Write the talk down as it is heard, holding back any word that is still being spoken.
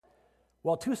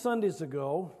Well, 2 Sundays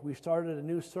ago, we started a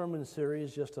new sermon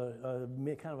series, just a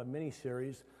kind of a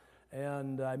mini-series,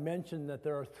 and I mentioned that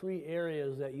there are 3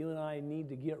 areas that you and I need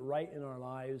to get right in our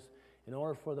lives in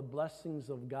order for the blessings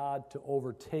of God to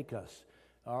overtake us.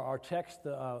 Our text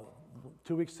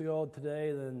 2 weeks ago,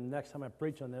 today, then next time I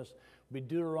preach on this, will be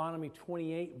Deuteronomy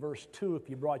 28, verse 2,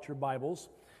 if you brought your Bibles.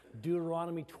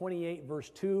 Deuteronomy 28, verse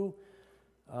 2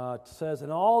 says,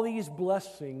 "And all these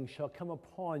blessings shall come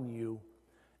upon you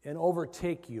and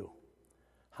overtake you."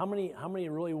 How many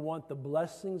really want the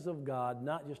blessings of God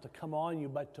not just to come on you,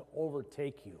 but to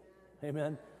overtake you?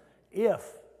 Amen.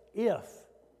 If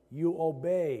you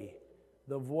obey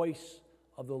the voice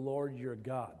of the Lord your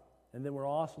God. And then we're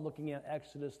also looking at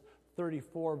Exodus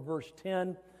 34, verse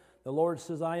 10. The Lord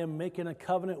says, "I am making a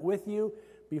covenant with you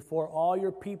before all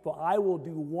your people. I will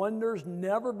do wonders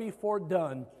never before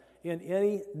done in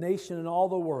any nation in all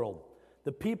the world.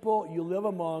 The people you live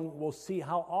among will see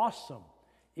how awesome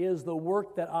is the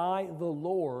work that I, the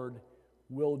Lord,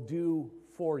 will do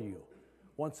for you."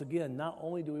 Once again, not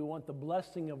only do we want the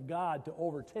blessing of God to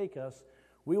overtake us,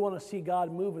 we want to see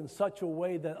God move in such a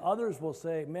way that others will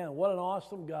say, "Man, what an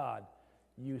awesome God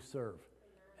you serve."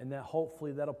 And that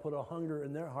hopefully that'll put a hunger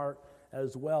in their heart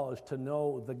as well as to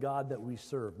know the God that we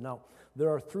serve. Now, there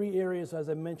are 3 areas, as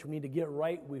I mentioned, we need to get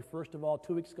right. We first of all,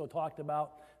 2 weeks ago, talked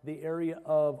about the area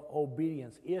of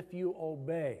obedience. If you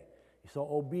obey. So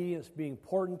obedience being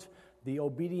important, the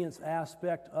obedience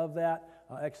aspect of that.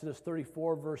 Exodus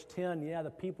 34, verse 10,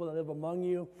 the people that live among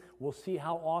you will see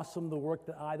how awesome the work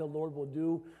that I, the Lord, will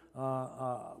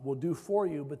do for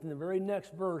you. But in the very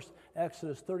next verse,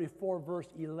 Exodus 34,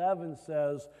 verse 11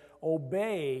 says,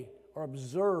 "Obey or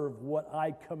observe what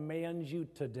I command you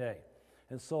today."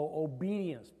 And so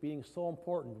obedience being so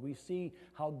important, we see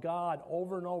how God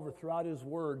over and over throughout His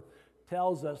Word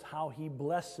tells us how He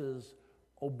blesses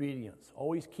obedience.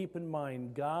 Always keep in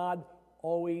mind, God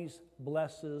always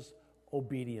blesses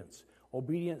obedience.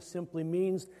 Obedience simply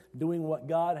means doing what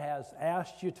God has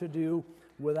asked you to do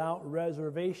without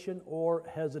reservation or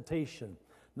hesitation.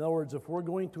 In other words, if we're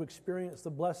going to experience the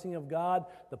blessing of God,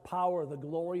 the power, the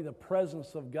glory, the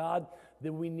presence of God,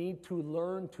 then we need to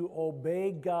learn to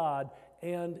obey God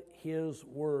and His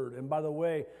Word. And by the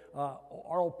way,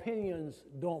 our opinions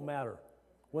don't matter.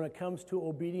 When it comes to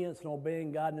obedience and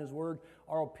obeying God and His Word,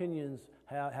 our opinions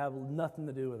have nothing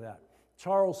to do with that.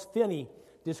 Charles Finney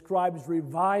describes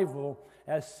revival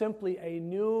as simply a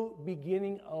new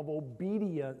beginning of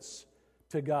obedience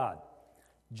to God.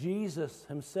 Jesus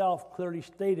Himself clearly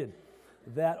stated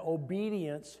that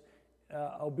obedience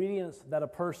that a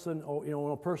person,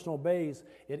 when a person obeys,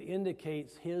 it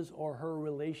indicates his or her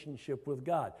relationship with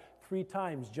God. 3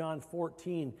 times, John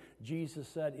 14, Jesus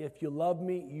said, "If you love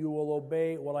me, you will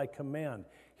obey what I command.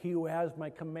 He who has my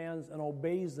commands and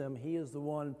obeys them, he is the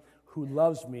one who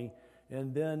loves me."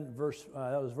 And then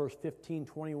that was verse 15,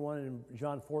 21, and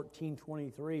John 14,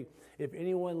 23. "If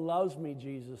anyone loves me,"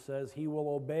 Jesus says, "he will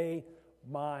obey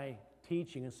my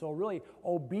teaching." And so really,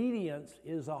 obedience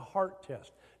is a heart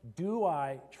test. Do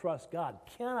I trust God?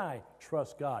 Can I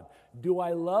trust God? Do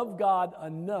I love God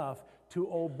enough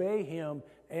to obey Him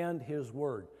and His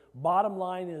Word? Bottom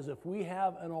line is, if we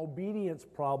have an obedience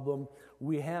problem,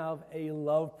 we have a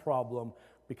love problem,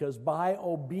 because by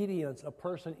obedience, a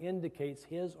person indicates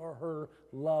his or her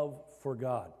love for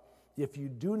God. If you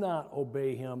do not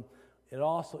obey Him, it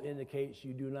also indicates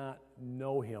you do not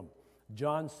know Him.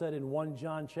 John said in 1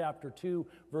 John chapter 2,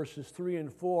 verses 3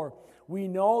 and 4, "We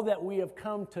know that we have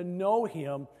come to know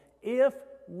Him if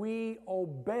we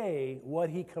obey what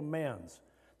He commands.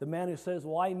 The man who says,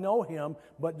 'Well, I know Him,'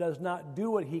 but does not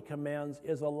do what He commands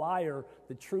is a liar.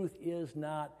 The truth is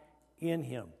not in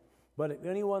him. But if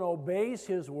anyone obeys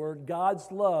His word, God's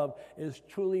love is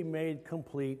truly made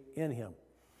complete in him."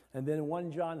 And then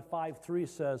 1 John 5:3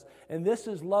 says, "And this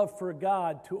is love for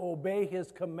God, to obey His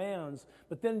commands."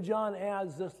 But then John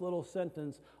adds this little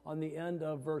sentence on the end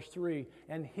of verse 3,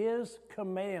 "And His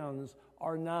commands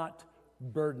are not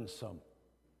burdensome."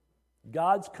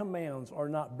 God's commands are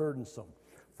not burdensome.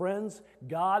 Friends,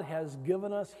 God has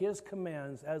given us His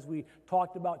commands, as we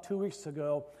talked about 2 weeks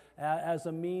ago, as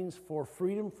a means for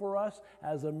freedom for us,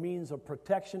 as a means of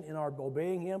protection in our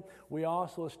obeying Him. We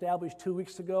also established 2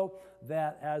 weeks ago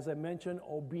that, as I mentioned,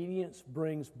 obedience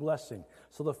brings blessing.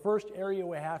 So the first area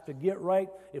we have to get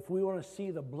right, if we want to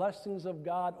see the blessings of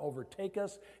God overtake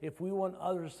us, if we want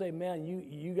others to say, "Man,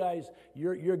 you guys,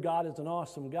 your God is an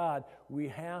awesome God," we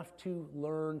have to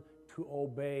learn to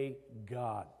obey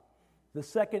God. The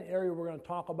second area we're going to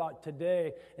talk about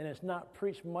today, and it's not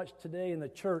preached much today in the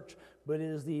church, but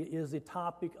is the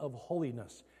topic of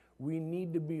holiness. We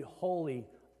need to be holy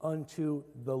unto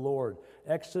the Lord.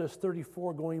 Exodus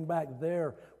 34, going back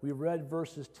there, we read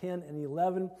verses 10 and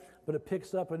 11, but it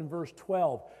picks up in verse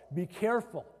 12. Be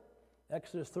careful,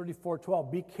 Exodus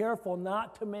 34:12. Be careful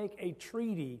not to make a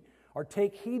treaty or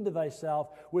take heed to thyself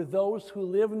with those who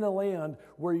live in the land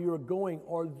where you are going,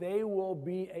 or they will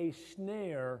be a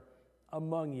snare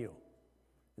among you.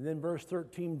 And then verse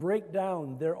 13, break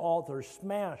down their altars,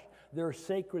 smash their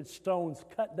sacred stones,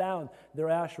 cut down their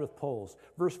Asherah poles.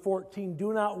 Verse 14,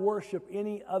 do not worship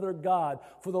any other God,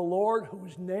 for the Lord,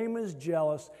 whose name is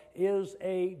jealous, is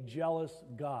a jealous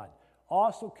God.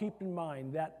 Also keep in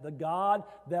mind that the God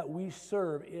that we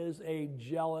serve is a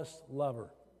jealous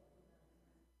lover.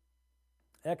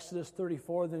 Exodus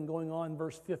 34, then going on,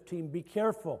 verse 15, be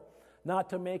careful not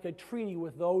to make a treaty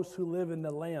with those who live in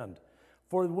the land.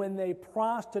 For when they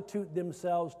prostitute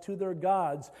themselves to their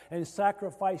gods and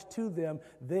sacrifice to them,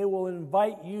 they will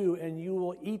invite you, and you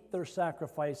will eat their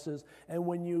sacrifices. And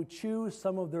when you choose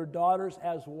some of their daughters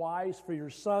as wives for your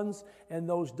sons, and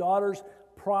those daughters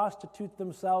prostitute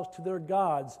themselves to their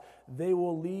gods, they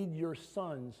will lead your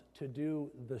sons to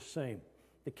do the same.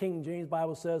 The King James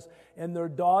Bible says, and their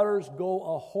daughters go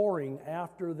a-whoring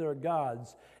after their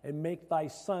gods, and make thy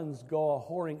sons go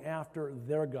a-whoring after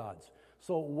their gods.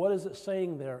 So what is it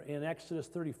saying there in Exodus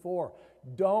 34?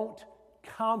 Don't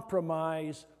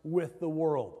compromise with the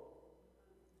world.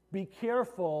 Be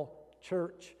careful,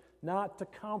 church, not to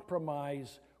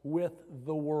compromise with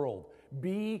the world.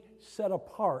 Be set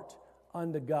apart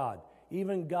unto God.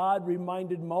 Even God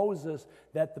reminded Moses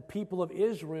that the people of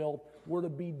Israel were to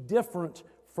be different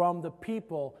from the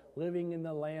people living in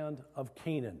the land of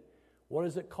Canaan. What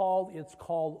is it called? It's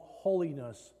called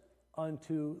holiness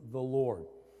unto the Lord.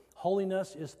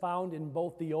 Holiness is found in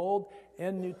both the Old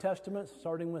and New Testament,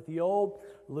 starting with the Old.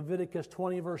 Leviticus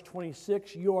 20, verse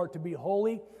 26, you are to be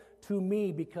holy to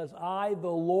me because I, the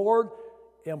Lord,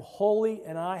 am holy,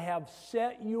 and I have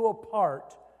set you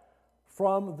apart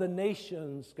from the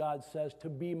nations, God says, to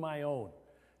be my own.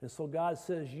 And so God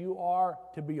says you are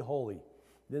to be holy.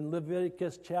 Then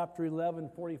Leviticus chapter 11,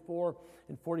 44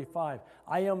 and 45.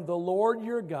 I am the Lord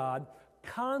your God.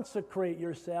 Consecrate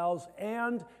yourselves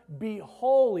and be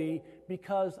holy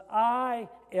because I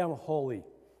am holy.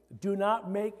 Do not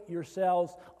make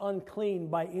yourselves unclean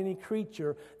by any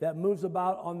creature that moves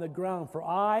about on the ground. For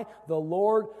I, the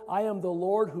Lord, I am the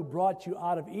Lord who brought you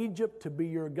out of Egypt to be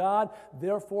your God.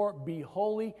 Therefore be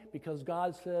holy because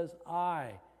God says,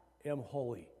 I am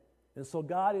holy. And so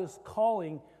God is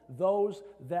calling those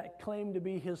that claim to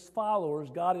be His followers,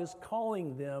 God is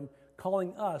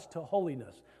calling us to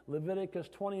holiness. Leviticus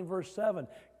 20, verse 7,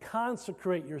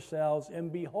 consecrate yourselves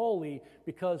and be holy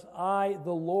because I,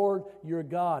 the Lord your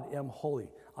God, am holy.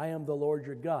 I am the Lord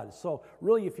your God. So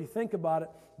really, if you think about it,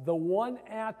 the one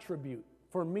attribute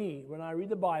for me, when I read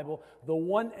the Bible, the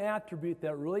one attribute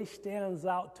that really stands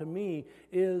out to me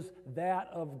is that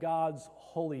of God's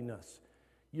holiness.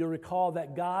 You'll recall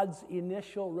that God's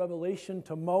initial revelation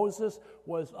to Moses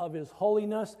was of His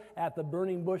holiness at the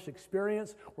burning bush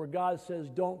experience, where God says,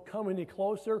 don't come any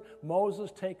closer. Moses,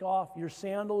 take off your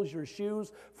sandals, your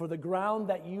shoes, for the ground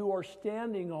that you are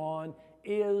standing on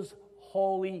is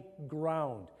holy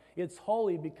ground. It's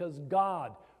holy because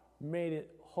God made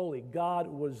it holy. God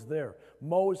was there.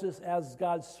 Moses, as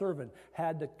God's servant,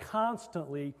 had to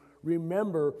constantly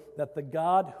remember that the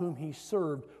God whom he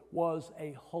served was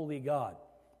a holy God.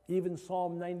 Even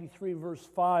Psalm 93 verse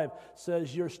 5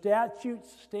 says, your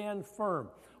statutes stand firm.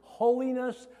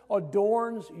 Holiness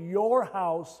adorns your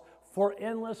house for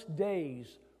endless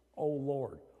days, O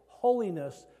Lord.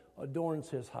 Holiness adorns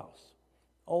His house.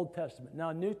 Old Testament.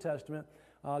 Now, New Testament,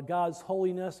 God's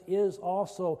holiness is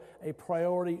also a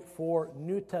priority for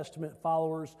New Testament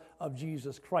followers of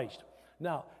Jesus Christ.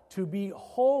 Now, to be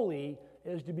holy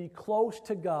is to be close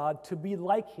to God, to be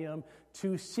like Him,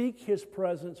 to seek His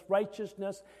presence,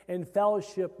 righteousness, and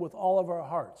fellowship with all of our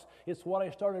hearts. It's what I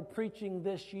started preaching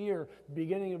this year,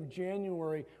 beginning of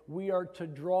January. We are to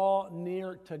draw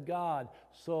near to God,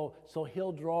 so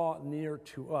He'll draw near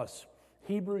to us.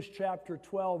 Hebrews chapter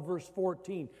 12, verse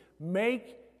 14.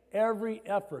 Make every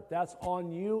effort. That's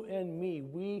on you and me.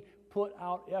 We put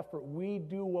out effort. We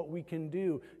do what we can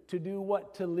do. To do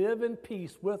what? To live in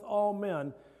peace with all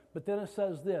men. But then it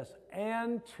says this,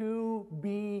 and to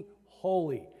be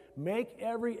holy. Make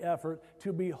every effort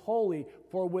to be holy,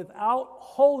 for without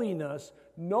holiness,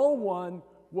 no one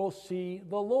will see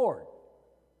the Lord.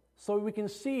 So we can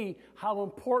see how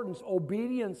important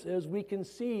obedience is. We can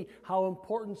see how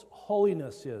important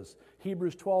holiness is.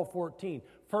 Hebrews 12:14.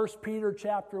 1 Peter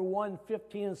chapter 1,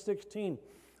 15 and 16.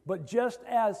 But just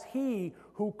as He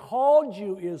who called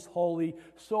you is holy,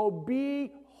 so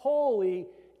be holy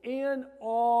in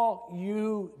all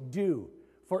you do.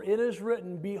 For it is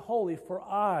written, be holy, for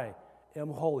I am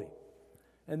holy.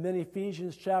 And then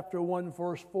Ephesians chapter 1,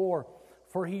 verse 4,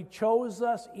 for he chose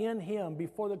us in him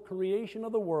before the creation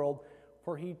of the world,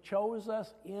 for he chose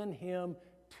us in him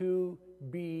to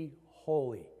be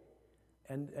holy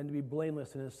and to be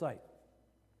blameless in his sight.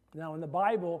 Now in the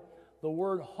Bible, the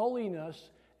word holiness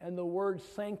and the word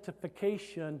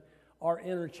sanctification are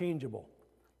interchangeable.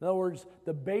 In other words,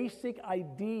 the basic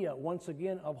idea, once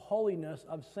again, of holiness,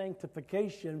 of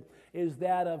sanctification, is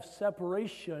that of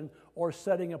separation or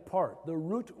setting apart. The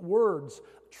root words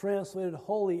translated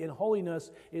holy and holiness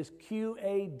is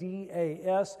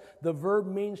Q-A-D-A-S. The verb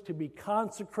means to be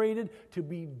consecrated, to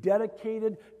be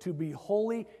dedicated, to be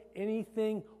holy.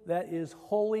 Anything that is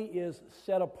holy is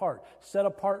set apart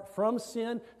from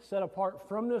sin, set apart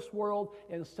from this world,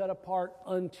 and set apart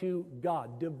unto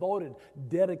God, devoted,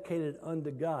 dedicated unto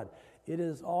God. It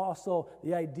is also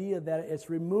the idea that it's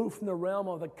removed from the realm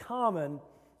of the common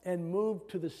and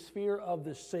moved to the sphere of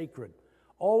the sacred.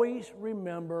 Always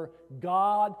remember,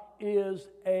 God is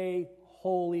a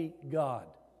holy God.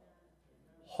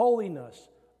 Holiness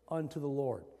unto the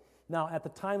Lord. Now, at the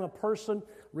time a person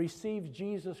receives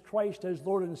Jesus Christ as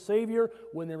Lord and Savior,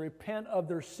 when they repent of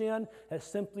their sin, it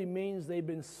simply means they've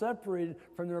been separated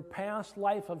from their past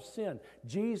life of sin.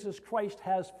 Jesus Christ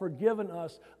has forgiven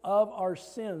us of our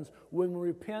sins when we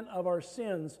repent of our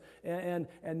sins, and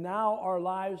now our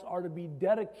lives are to be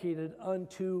dedicated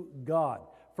unto God.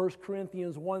 1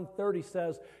 Corinthians 1:30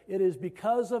 says, it is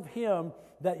because of him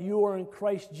that you are in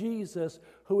Christ Jesus,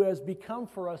 who has become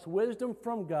for us wisdom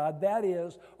from God, that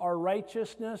is, our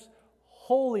righteousness,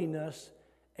 holiness,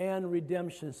 and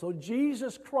redemption. So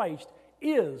Jesus Christ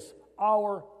is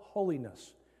our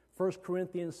holiness. 1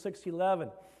 Corinthians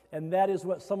 6:11, and that is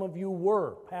what some of you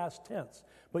were, past tense.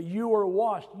 But you were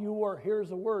washed, you were, here's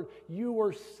the word, you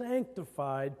were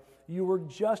sanctified, you were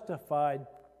justified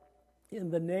in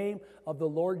the name of the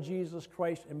Lord Jesus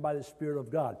Christ and by the Spirit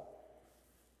of God.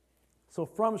 So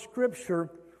from Scripture,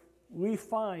 we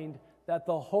find that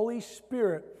the Holy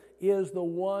Spirit is the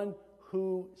one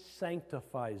who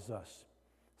sanctifies us.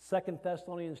 2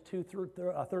 Thessalonians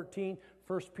 2:13,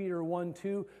 1 Peter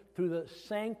 1:2, through the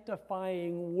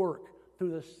sanctifying work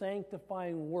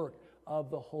of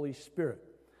the Holy Spirit.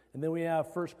 And then we have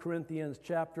 1 Corinthians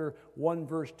chapter 1,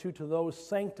 verse 2, to those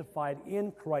sanctified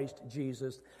in Christ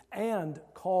Jesus and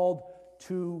called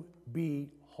to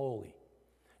be holy.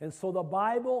 And so the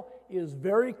Bible is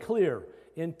very clear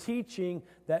in teaching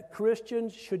that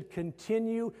Christians should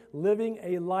continue living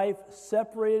a life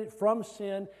separated from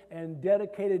sin and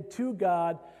dedicated to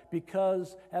God,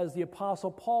 because, as the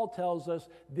Apostle Paul tells us,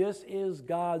 this is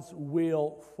God's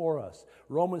will for us.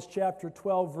 Romans chapter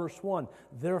 12, verse 1,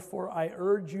 therefore I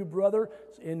urge you, brother,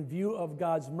 in view of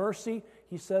God's mercy,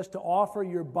 he says, to offer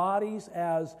your bodies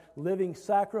as living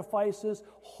sacrifices,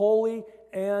 holy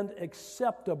and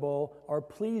acceptable, or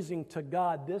pleasing to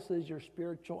God. This is your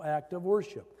spiritual act of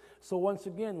worship. So once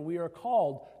again, we are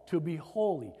called to be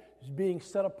holy, being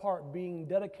set apart, being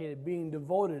dedicated, being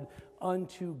devoted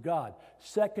unto God.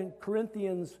 2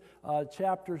 Corinthians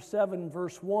chapter 7,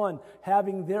 verse 1,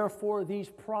 having therefore these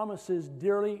promises,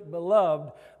 dearly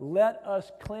beloved, let us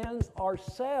cleanse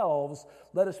ourselves,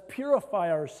 let us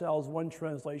purify ourselves, one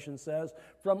translation says,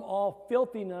 from all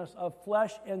filthiness of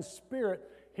flesh and spirit.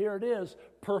 Here it is,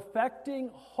 perfecting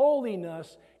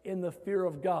holiness in the fear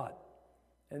of God.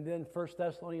 And then 1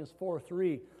 Thessalonians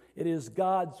 4:3, it is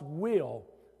God's will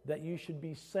that you should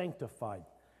be sanctified.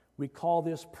 We call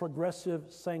this progressive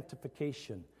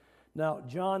sanctification. Now,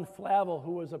 John Flavel,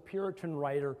 who was a Puritan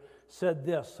writer, said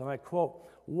this, and I quote,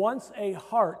 once a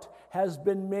heart has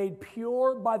been made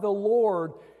pure by the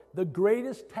Lord, the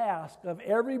greatest task of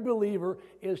every believer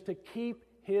is to keep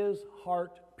his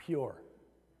heart pure.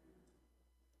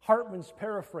 Hartman's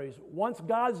paraphrase, once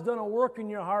God's done a work in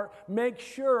your heart, make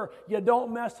sure you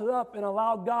don't mess it up and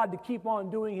allow God to keep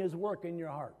on doing his work in your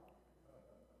heart.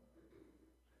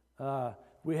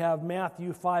 We have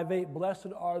Matthew 5:8,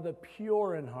 blessed are the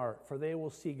pure in heart, for they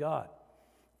will see God.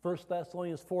 1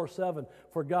 Thessalonians 4:7,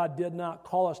 for God did not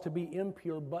call us to be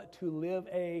impure, but to live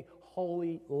a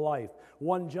holy life.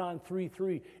 1 John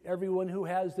 3:3, everyone who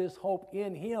has this hope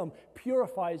in him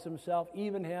purifies himself,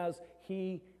 even as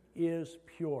he is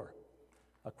pure.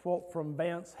 A quote from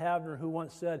Vance Havner, who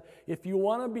once said, if you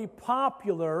want to be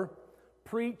popular,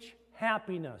 preach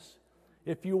happiness.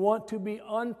 If you want to be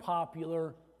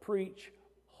unpopular, preach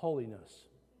holiness.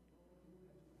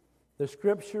 The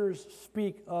Scriptures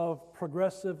speak of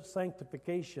progressive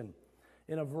sanctification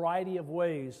in a variety of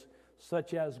ways.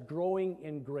 such as growing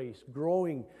in grace,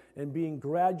 growing and being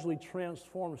gradually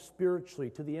transformed spiritually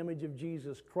to the image of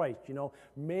Jesus Christ.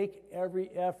 Make every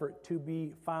effort to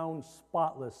be found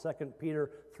spotless, 2 Peter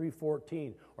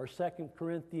 3:14, or 2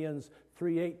 Corinthians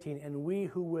 3:18. And we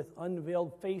who with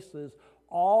unveiled faces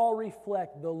all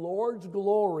reflect the Lord's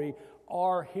glory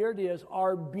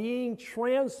are being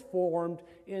transformed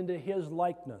into His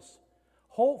likeness.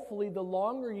 Hopefully, the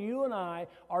longer you and I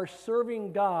are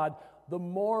serving God, the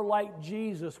more like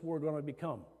Jesus we're going to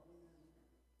become.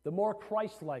 The more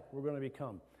Christ-like we're going to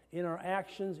become in our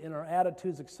actions, in our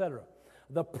attitudes, etc.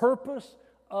 The purpose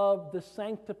of the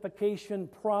sanctification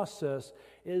process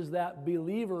is that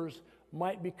believers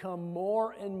might become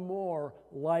more and more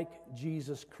like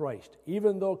Jesus Christ.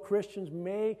 Even though Christians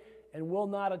may and will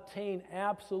not attain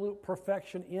absolute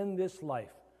perfection in this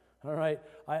life. All right?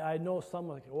 I know some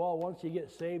like, well, once you get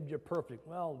saved, you're perfect.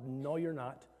 Well, no, you're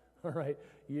not. All right?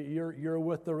 You're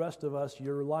with the rest of us.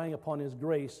 You're relying upon His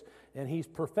grace, and He's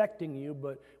perfecting you,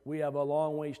 but we have a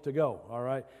long ways to go. All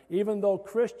right? Even though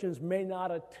Christians may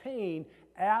not attain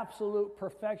absolute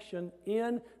perfection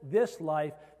in this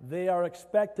life, they are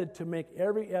expected to make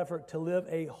every effort to live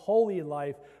a holy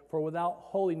life, for without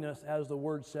holiness, as the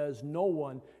Word says, no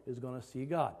one is going to see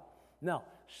God. Now,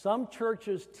 some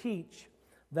churches teach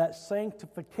that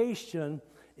sanctification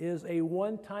is a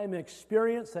one-time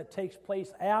experience that takes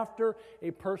place after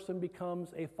a person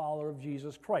becomes a follower of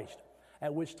Jesus Christ,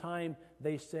 at which time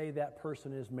they say that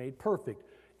person is made perfect.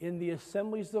 In the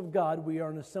Assemblies of God, we are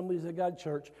an Assemblies of God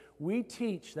church, we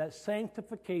teach that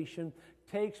sanctification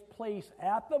takes place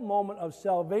at the moment of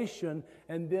salvation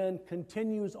and then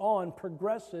continues on,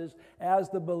 progresses as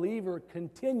the believer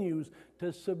continues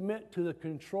to submit to the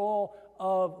control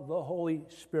of the Holy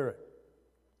Spirit.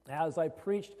 As I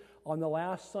preached on the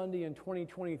last Sunday in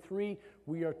 2023,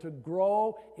 we are to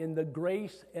grow in the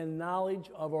grace and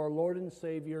knowledge of our Lord and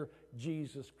Savior,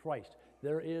 Jesus Christ.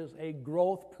 There is a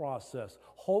growth process.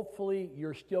 Hopefully,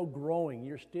 you're still growing.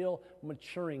 You're still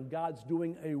maturing. God's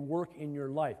doing a work in your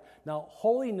life. Now,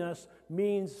 holiness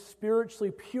means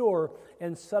spiritually pure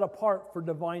and set apart for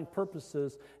divine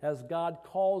purposes as God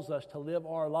calls us to live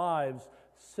our lives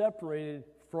separated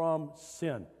from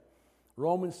sin.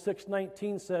 Romans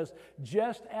 6:19 says,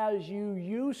 just as you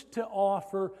used to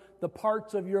offer the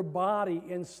parts of your body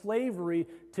in slavery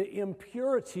to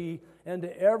impurity and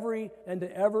to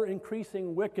ever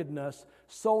increasing wickedness,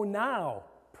 so now,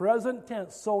 present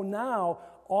tense, so now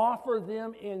offer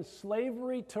them in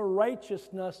slavery to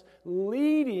righteousness,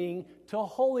 leading to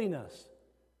holiness.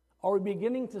 Are we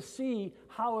beginning to see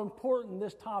how important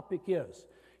this topic is?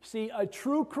 See, a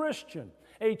true Christian,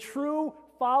 a true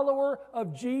follower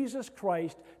of Jesus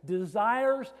Christ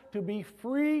desires to be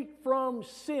free from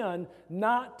sin,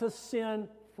 not to sin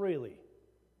freely.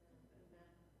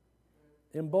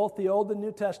 In both the Old and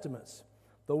New Testaments,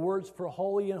 the words for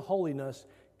holy and holiness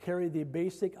carry the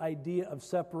basic idea of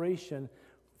separation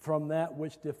from that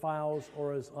which defiles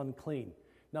or is unclean.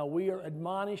 Now, we are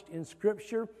admonished in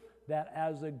Scripture that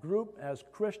as a group, as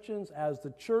Christians, as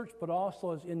the church, but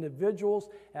also as individuals,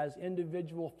 as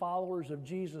individual followers of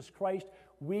Jesus Christ,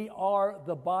 we are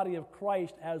the body of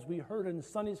Christ. As we heard in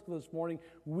Sunday school this morning,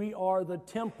 we are the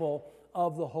temple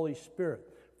of the Holy Spirit.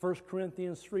 1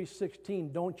 Corinthians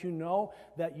 3:16, don't you know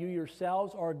that you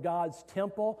yourselves are God's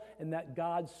temple and that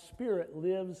God's Spirit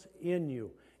lives in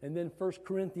you? And then 1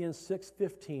 Corinthians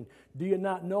 6:15, do you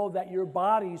not know that your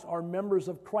bodies are members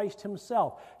of Christ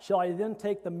Himself? Shall I then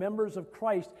take the members of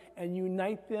Christ and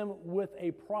unite them with a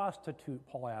prostitute?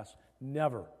 Paul asks.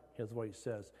 Never, is what he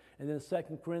says. And then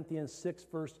 2 Corinthians 6,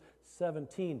 verse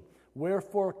 17,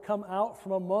 wherefore come out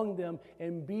from among them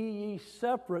and be ye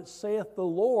separate, saith the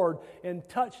Lord, and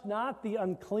touch not the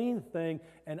unclean thing,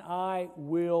 and I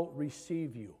will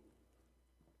receive you.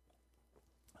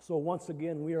 So once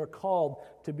again, we are called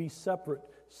to be separate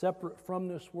from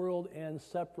this world and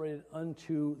separated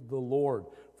unto the Lord.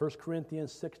 1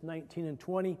 Corinthians 6:19 and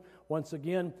 20, once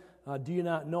again, do you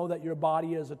not know that your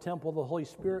body is a temple of the Holy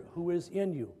Spirit who is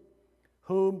in you,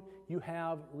 whom you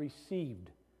have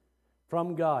received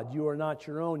from God? You are not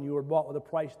your own. You were bought with a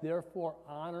price. Therefore,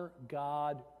 honor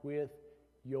God with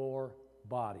your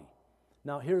body.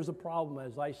 Now, here's the problem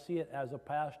as I see it as a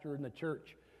pastor in the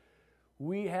church.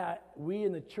 We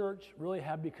in the church really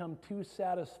have become too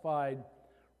satisfied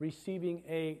receiving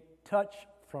a touch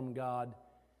from God,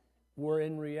 where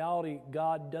in reality,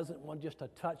 God doesn't want just to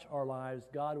touch our lives.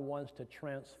 God wants to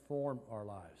transform our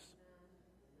lives.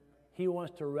 He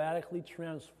wants to radically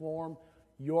transform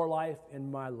your life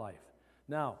and my life.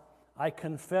 Now, I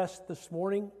confess this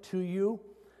morning to you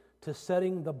to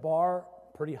setting the bar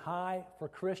pretty high for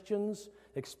Christians,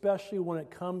 especially when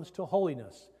it comes to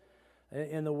holiness.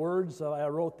 In the words, I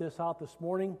wrote this out this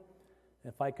morning,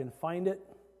 if I can find it,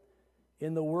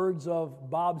 in the words of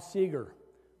Bob Seger,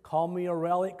 call me a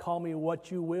relic, call me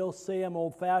what you will, say I'm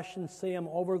old-fashioned, say I'm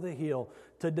over the hill.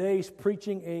 Today's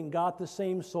preaching ain't got the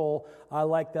same soul. I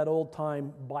like that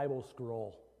old-time Bible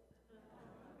scroll.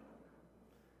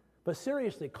 But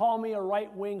seriously, call me a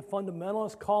right-wing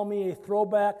fundamentalist, call me a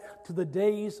throwback to the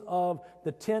days of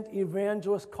the tent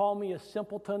evangelist, call me a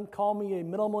simpleton, call me a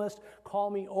minimalist,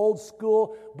 call me old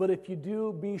school, but if you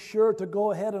do, be sure to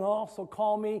go ahead and also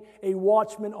call me a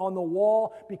watchman on the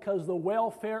wall, because the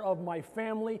welfare of my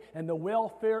family and the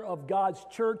welfare of God's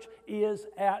church is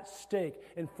at stake.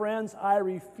 And friends, I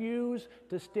refuse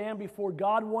to stand before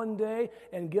God one day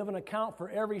and give an account for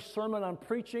every sermon I'm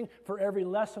preaching, for every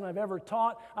lesson I've ever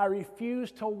taught. I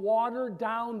refuse to water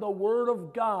down the Word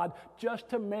of God just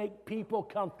to make people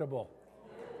comfortable.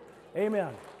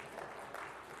 Amen.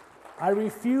 I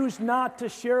refuse not to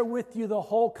share with you the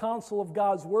whole counsel of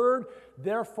God's Word.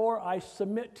 Therefore, I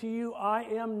submit to you, I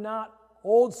am not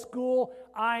old school,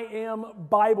 I am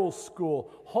Bible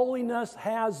school. Holiness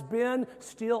has been,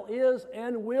 still is,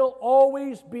 and will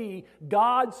always be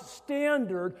God's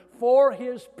standard for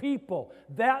His people.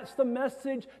 That's the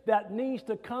message that needs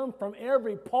to come from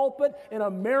every pulpit in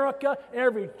America,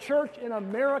 every church in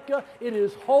America. It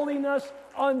is holiness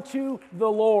unto the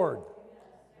Lord.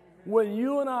 When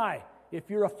you and I, if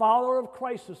you're a follower of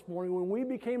Christ this morning, when we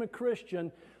became a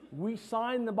Christian, we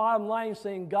signed the bottom line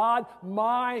saying, God,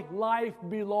 my life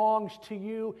belongs to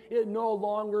you. It no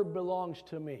longer belongs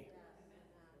to me.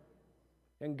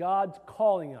 And God's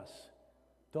calling us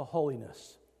to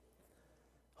holiness.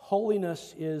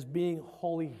 Holiness is being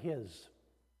wholly His.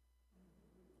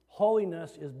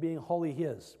 Holiness is being wholly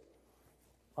His.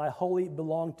 I wholly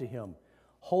belong to Him.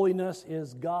 Holiness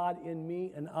is God in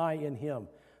me and I in Him.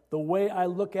 The way I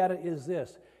look at it is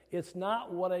this. It's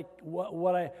not what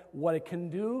I can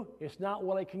do. It's not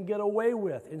what I can get away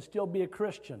with and still be a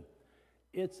Christian.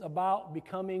 It's about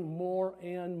becoming more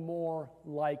and more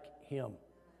like Him.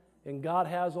 And God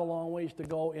has a long ways to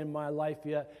go in my life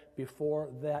yet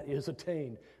before that is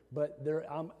attained. But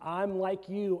I'm like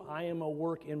you. I am a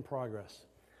work in progress.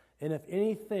 And if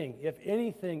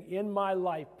anything in my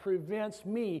life prevents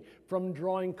me from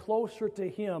drawing closer to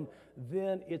Him,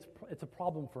 then it's a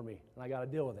problem for me, and I got to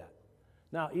deal with that.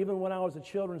 Now, even when I was a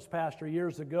children's pastor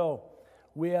years ago,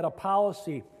 we had a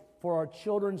policy for our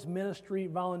children's ministry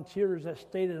volunteers that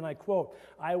stated, and I quote,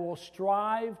 I will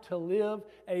strive to live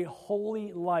a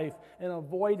holy life and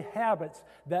avoid habits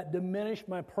that diminish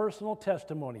my personal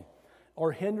testimony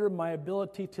or hinder my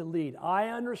ability to lead. I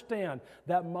understand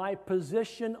that my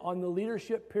position on the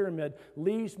leadership pyramid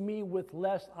leaves me with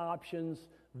less options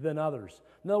than others.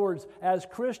 In other words, as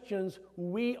Christians,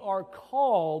 we are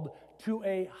called to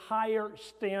a higher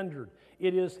standard.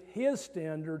 It is His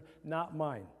standard, not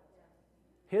mine.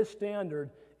 His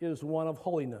standard is one of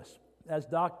holiness. As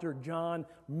Dr. John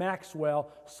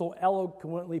Maxwell so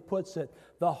eloquently puts it,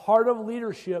 the heart of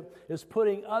leadership is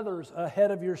putting others ahead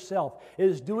of yourself. It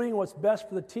is doing what's best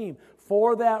for the team.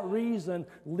 For that reason,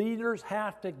 leaders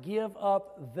have to give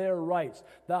up their rights.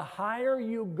 The higher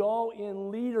you go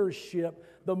in leadership,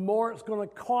 the more it's going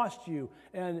to cost you,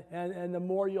 and the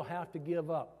more you'll have to give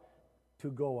up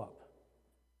to go up.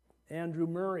 Andrew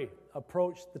Murray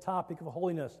approached the topic of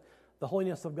holiness, the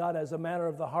holiness of God as a matter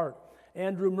of the heart.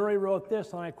 Andrew Murray wrote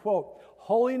this, and I quote,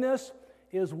 holiness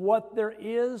is what there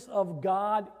is of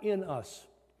God in us.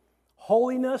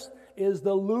 Holiness is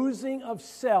the losing of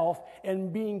self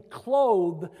and being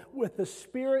clothed with the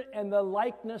Spirit and the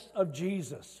likeness of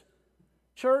Jesus.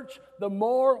 Church, the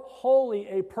more holy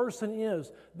a person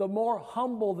is, the more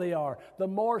humble they are, the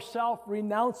more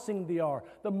self-renouncing they are,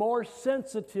 the more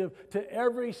sensitive to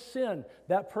every sin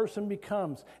that person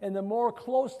becomes, and the more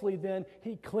closely then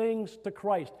he clings to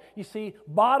Christ. You see,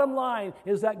 bottom line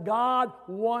is that God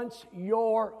wants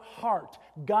your heart.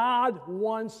 God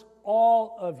wants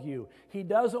all of you. He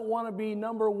doesn't want to be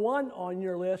number one on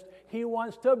your list. He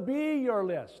wants to be your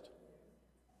list.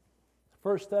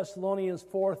 1 Thessalonians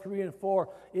 4:3-4,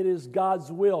 it is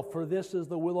God's will, for this is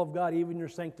the will of God, even your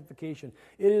sanctification.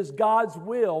 It is God's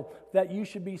will that you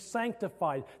should be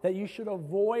sanctified, that you should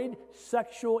avoid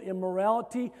sexual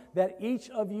immorality, that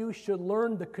each of you should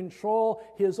learn to control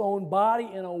his own body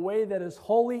in a way that is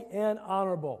holy and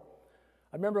honorable.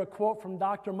 I remember a quote from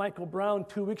Dr. Michael Brown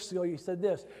 2 weeks ago. He said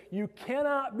this, you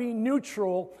cannot be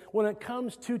neutral when it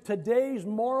comes to today's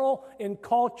moral and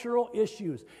cultural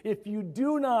issues. If you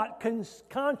do not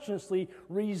consciously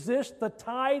resist the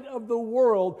tide of the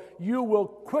world, you will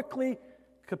quickly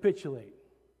capitulate.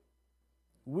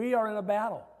 We are in a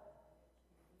battle.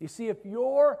 You see, if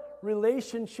your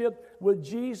relationship with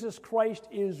Jesus Christ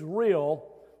is real,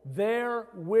 there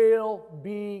will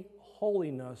be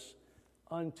holiness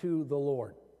unto the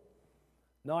Lord.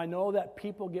 Now, I know that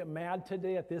people get mad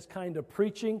today at this kind of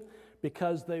preaching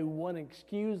because they want to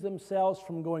excuse themselves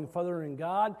from going further in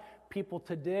God. People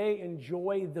today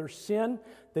enjoy their sin.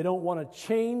 They don't want to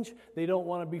change. They don't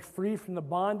want to be free from the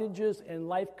bondages and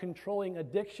life-controlling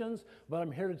addictions. But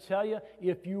I'm here to tell you,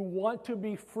 if you want to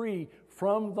be free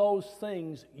from those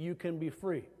things, you can be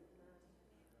free.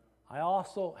 I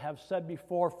also have said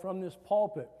before from this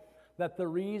pulpit that the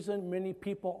reason many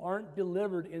people aren't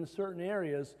delivered in certain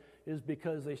areas is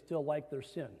because they still like their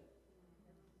sin.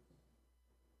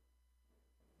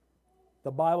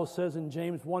 The Bible says in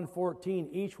James 1:14,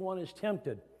 each one is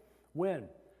tempted. When?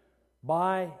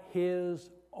 By his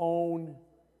own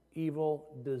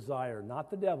evil desire.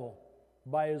 Not the devil.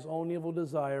 By his own evil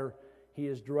desire, he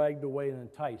is dragged away and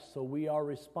enticed. So we are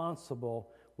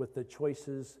responsible with the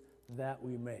choices that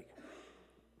we make.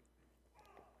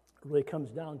 It really comes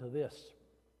down to this.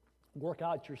 Work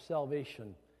out your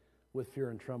salvation with fear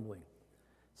and trembling.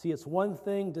 See, it's one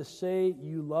thing to say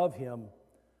you love him,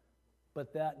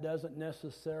 but that doesn't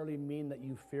necessarily mean that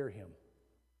you fear him.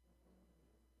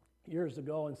 Years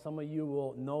ago, and some of you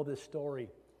will know this story,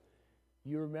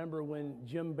 you remember when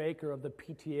Jim Baker of the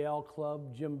PTL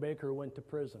Club, Jim Baker went to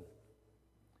prison.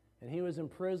 And he was in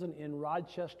prison in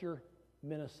Rochester,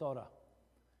 Minnesota.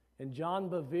 And John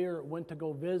Bevere went to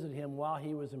go visit him while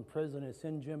he was in prison. It's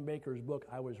in Jim Baker's book,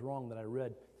 I Was Wrong, that I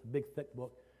read. It's a big, thick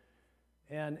book.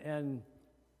 And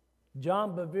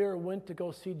John Bevere went to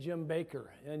go see Jim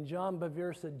Baker. And John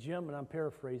Bevere said, Jim, and I'm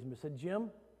paraphrasing, he said, Jim,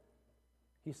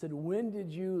 he said, when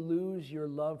did you lose your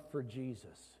love for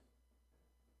Jesus?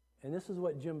 And this is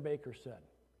what Jim Baker said.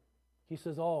 He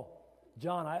says, oh,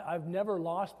 John, I've never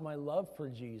lost my love for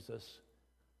Jesus,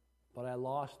 but I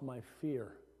lost my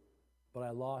fear. But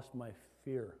I lost my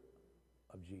fear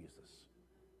of Jesus.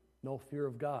 No fear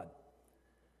of God.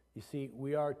 You see,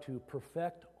 we are to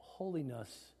perfect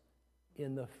holiness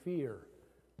in the fear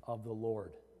of the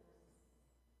Lord.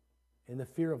 In the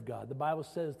fear of God. The Bible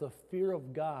says the fear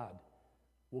of God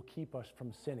will keep us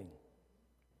from sinning.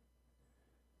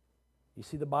 You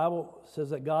see, the Bible says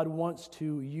that God wants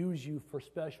to use you for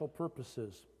special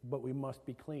purposes, but we must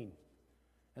be clean.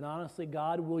 And honestly,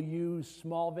 God will use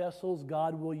small vessels.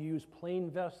 God will use plain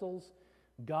vessels.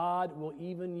 God will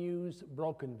even use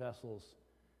broken vessels.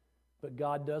 But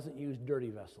God doesn't use dirty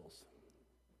vessels.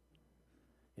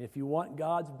 And if you want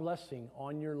God's blessing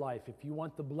on your life, if you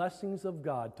want the blessings of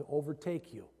God to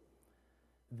overtake you,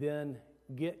 then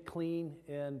get clean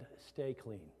and stay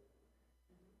clean.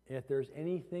 If there's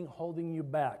anything holding you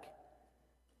back,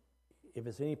 if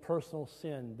it's any personal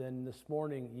sin, then this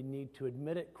morning you need to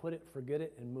admit it, quit it, forget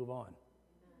it, and move on.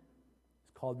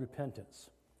 It's called repentance,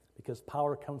 because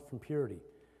power comes from purity.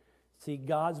 See,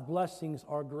 God's blessings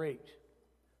are great,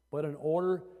 but in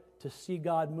order to see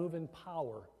God move in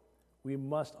power, we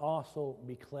must also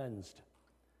be cleansed.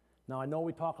 Now, I know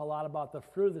we talk a lot about the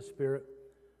fruit of the Spirit,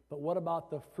 but what about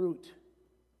the fruit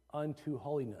unto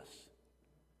holiness?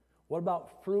 What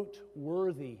about fruit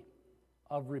worthy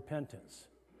of repentance?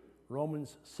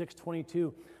 Romans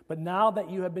 6:22. But now that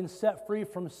you have been set free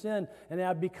from sin and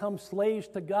have become slaves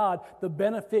to God, the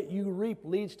benefit you reap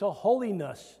leads to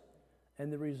holiness,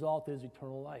 and the result is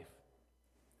eternal life.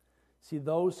 See,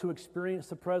 those who experience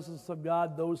the presence of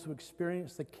God, those who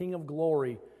experience the King of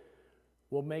glory,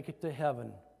 will make it to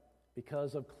heaven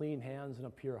because of clean hands and a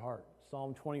pure heart.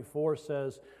 Psalm 24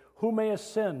 says, who may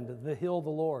ascend the hill of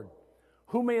the Lord?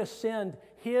 Who may ascend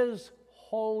his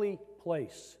holy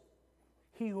place?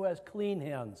 He who has clean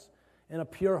hands and a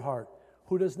pure heart,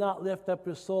 who does not lift up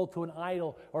his soul to an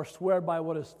idol or swear by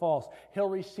what is false. He'll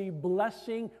receive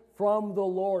blessing from the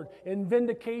Lord and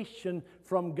vindication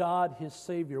from God, his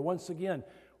Savior. Once again,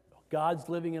 God's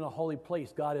living in a holy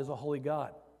place. God is a holy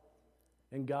God.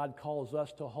 And God calls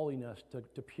us to holiness,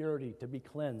 to purity, to be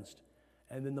cleansed.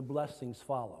 And then the blessings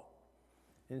follow.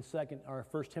 In 1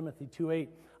 Timothy 2:8,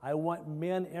 I want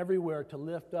men everywhere to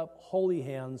lift up holy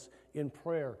hands in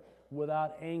prayer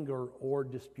without anger or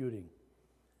disputing.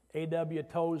 A.W.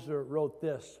 Tozer wrote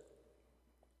this.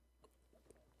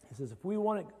 He says, if we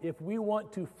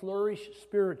want to flourish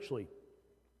spiritually,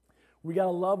 we got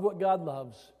to love what God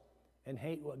loves and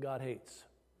hate what God hates.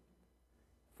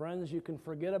 Friends, you can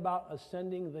forget about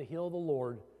ascending the hill of the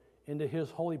Lord into his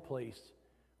holy place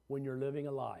when you're living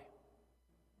a lie.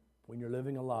 When you're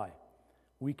living a lie.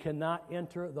 We cannot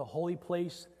enter the holy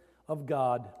place of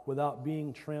God without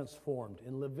being transformed.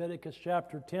 In Leviticus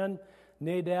chapter 10,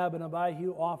 Nadab and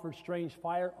Abihu offered strange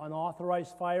fire,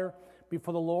 unauthorized fire,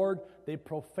 before the Lord. They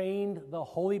profaned the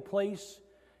holy place,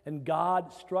 and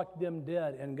God struck them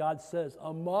dead. And God says,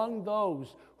 among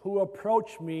those who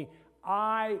approach me,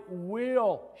 I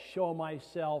will show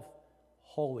myself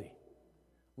holy.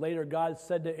 Later, God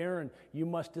said to Aaron, you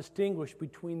must distinguish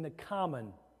between the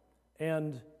common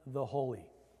and the holy.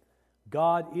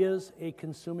 God is a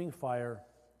consuming fire,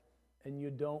 and you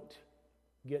don't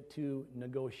get to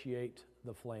negotiate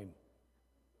the flame.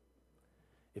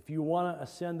 If you want to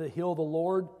ascend the hill of the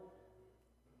Lord,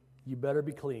 you better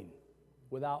be clean.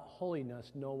 Without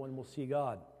holiness, no one will see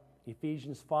God.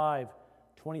 Ephesians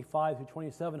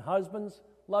 5:25-27. Husbands,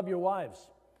 love your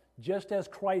wives, just as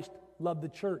Christ loved the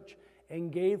church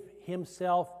and gave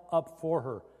himself up for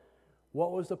her.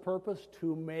 What was the purpose?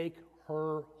 To make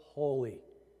her holy.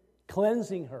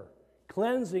 Cleansing her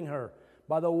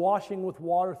by the washing with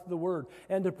water through the word,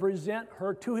 and to present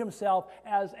her to himself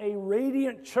as a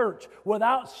radiant church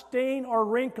without stain or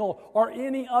wrinkle or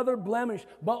any other blemish,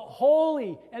 but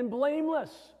holy and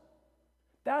blameless.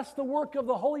 That's the work of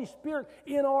the Holy Spirit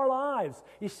in our lives.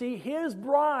 You see, His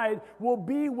bride will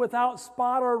be without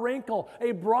spot or wrinkle,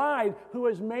 a bride who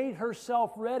has made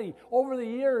herself ready. Over the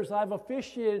years, I've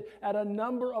officiated at a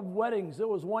number of weddings. It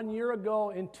was 1 year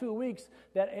ago in 2 weeks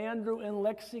that Andrew and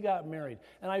Lexi got married.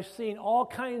 And I've seen all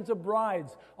kinds of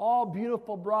brides, all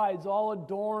beautiful brides, all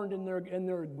adorned in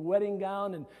their wedding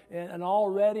gown and all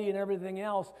ready and everything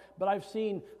else. But I've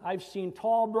seen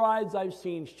tall brides, I've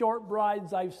seen short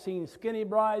brides, I've seen skinny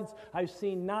brides, I've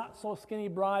seen not so skinny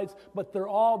brides, but they're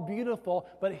all beautiful.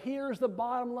 But here's the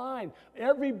bottom line.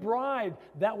 Every bride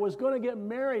that was going to get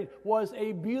married was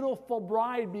a beautiful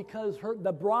bride because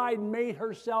the bride made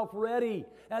herself ready.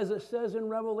 As it says in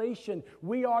Revelation,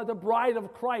 we are the bride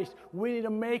of Christ. We need to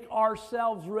make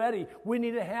ourselves ready. We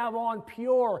need to have on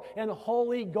pure and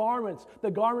holy garments,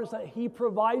 the garments that He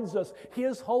provides us,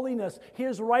 His holiness,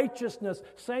 His righteousness,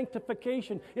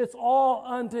 sanctification. It's all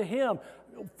unto Him.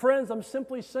 Friends, I'm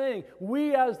simply saying,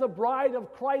 we as the bride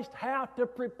of Christ have to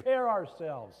prepare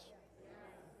ourselves.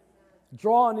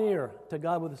 Draw near to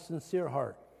God with a sincere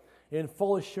heart, in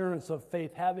full assurance of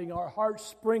faith, having our hearts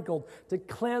sprinkled to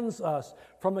cleanse us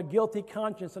from a guilty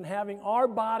conscience, and having our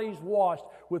bodies washed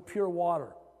with pure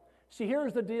water. See,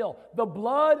 here's the deal. The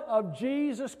blood of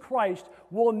Jesus Christ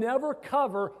will never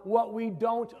cover what we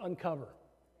don't uncover.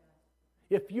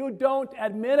 If you don't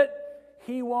admit it,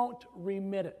 He won't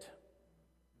remit it.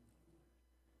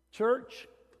 Church,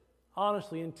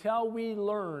 honestly, until we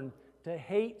learn to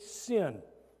hate sin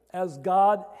as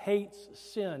God hates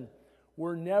sin,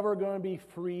 we're never going to be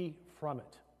free from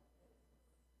it.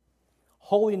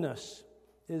 Holiness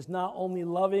is not only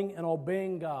loving and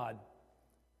obeying God,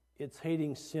 it's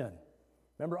hating sin.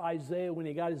 Remember Isaiah when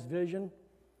he got his vision?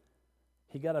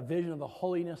 He got a vision of the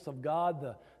holiness of God.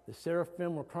 The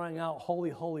seraphim were crying out,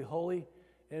 holy, holy, holy.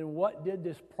 And what did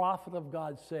this prophet of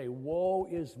God say? Woe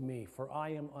is me, for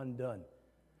I am undone.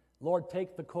 Lord,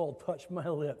 take the coal, touch my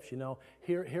lips,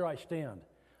 Here I stand.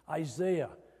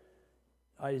 Isaiah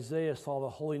saw the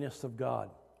holiness of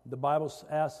God. The Bible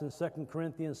asks in 2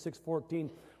 Corinthians 6:14,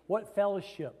 what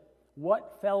fellowship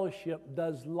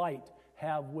does light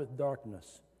have with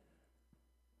darkness?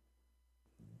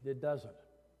 It doesn't.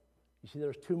 You see,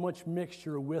 there's too much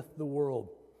mixture with the world.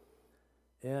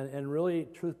 And really,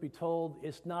 truth be told,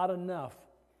 it's not enough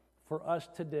for us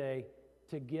today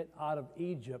to get out of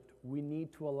Egypt. We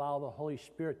need to allow the Holy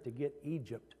Spirit to get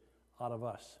Egypt out of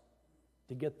us,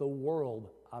 to get the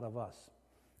world out of us.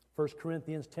 1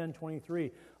 Corinthians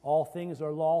 10:23, all things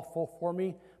are lawful for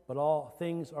me, but all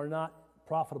things are not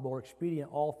profitable or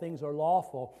expedient. All things are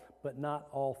lawful, but not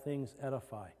all things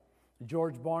edify.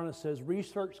 George Barna says,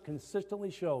 research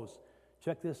consistently shows,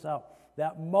 check this out,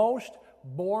 that most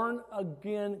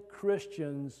born-again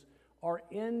Christians are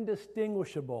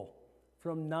indistinguishable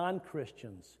from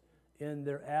non-Christians in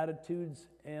their attitudes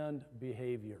and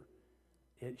behavior.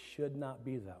 It should not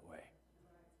be that way.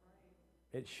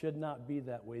 It should not be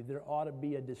that way. There ought to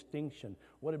be a distinction.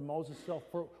 What did Moses say?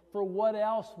 For what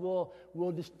else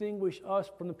will distinguish us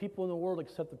from the people in the world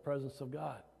except the presence of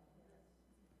God?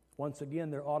 Once again,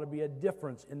 there ought to be a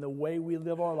difference in the way we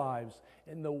live our lives,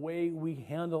 in the way we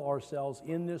handle ourselves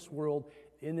in this world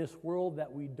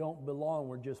that we don't belong,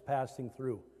 we're just passing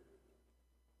through.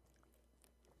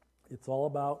 It's all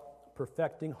about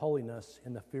perfecting holiness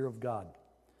in the fear of God.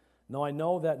 Now, I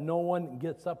know that no one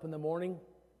gets up in the morning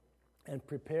and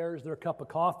prepares their cup of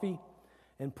coffee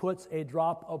and puts a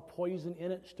drop of poison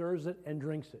in it, stirs it, and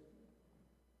drinks it.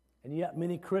 And yet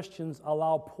many Christians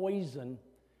allow poison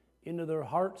into their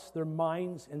hearts, their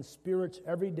minds, and spirits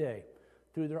every day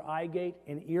through their eye gate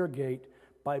and ear gate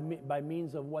by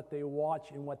means of what they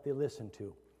watch and what they listen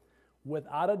to.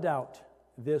 Without a doubt,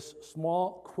 this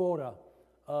small quota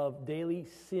of daily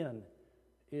sin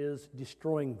is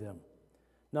destroying them.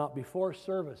 Now, before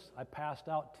service, I passed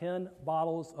out 10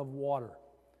 bottles of water.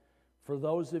 For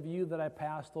those of you that I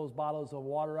passed those bottles of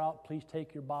water out, please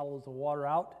take your bottles of water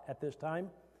out at this time.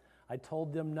 I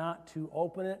told them not to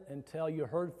open it until you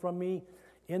heard from me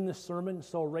in the sermon,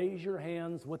 so raise your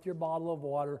hands with your bottle of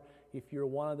water if you're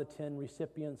one of the 10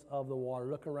 recipients of the water.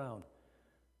 Look around.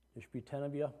 There should be 10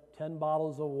 of you, 10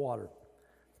 bottles of water.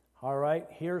 All right,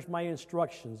 here's my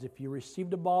instructions. If you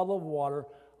received a bottle of water,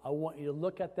 I want you to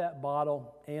look at that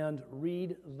bottle and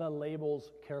read the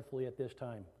labels carefully at this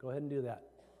time. Go ahead and do that.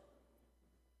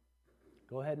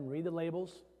 Go ahead and read the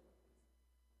labels.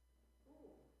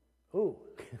 Ooh.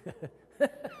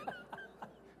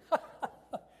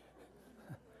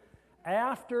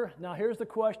 Now here's the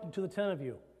question to the 10 of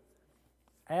you.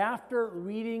 After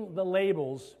reading the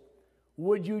labels,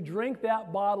 would you drink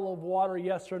that bottle of water,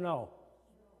 yes or no?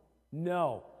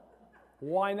 No.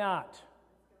 Why not?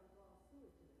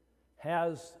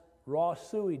 Has raw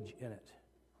sewage in it.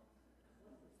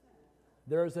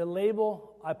 There's a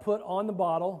label I put on the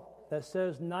bottle that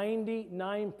says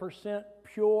 99%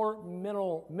 pure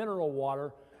mineral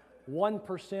water,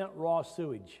 1% raw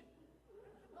sewage.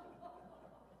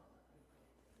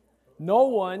 No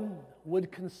one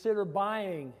would consider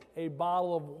buying a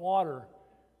bottle of water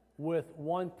with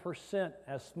 1%,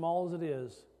 as small as it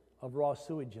is, of raw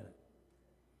sewage in it.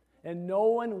 And no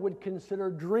one would consider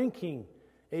drinking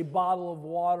a bottle of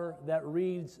water that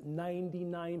reads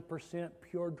 99%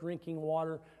 pure drinking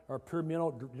water or pure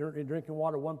mineral drinking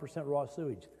water, 1% raw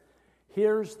sewage.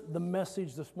 Here's the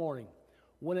message this morning.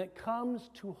 When it comes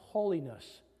to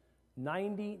holiness,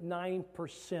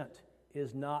 99%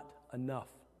 is not enough.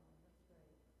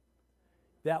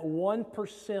 That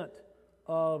 1%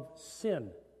 of sin,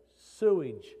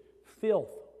 sewage, filth,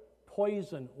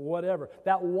 poison, whatever,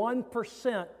 that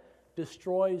 1%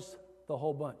 destroys the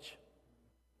whole bunch.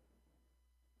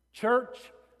 Church,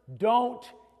 don't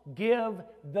give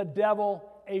the devil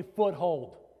a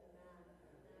foothold.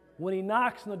 When he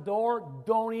knocks on the door,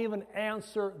 don't even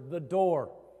answer the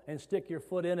door and stick your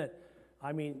foot in it.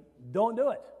 I mean, don't do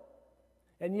it.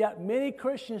 And yet many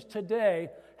Christians today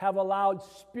have allowed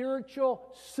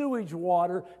spiritual sewage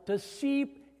water to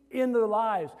seep in their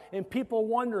lives. And people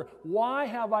wonder, why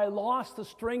have I lost the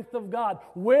strength of God?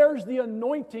 Where's the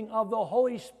anointing of the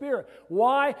Holy Spirit?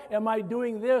 Why am I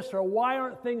doing this? Or why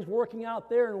aren't things working out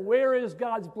there? And where is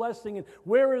God's blessing? And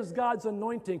where is God's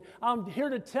anointing? I'm here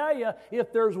to tell you,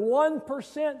 if there's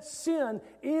 1% sin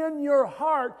in your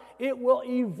heart, it will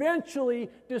eventually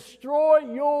destroy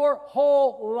your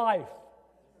whole life.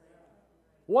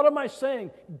 What am I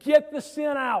saying? Get the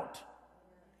sin out.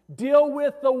 Deal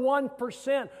with the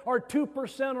 1% or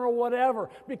 2% or whatever,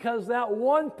 because that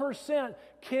 1%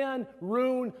 can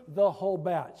ruin the whole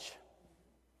batch.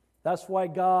 That's why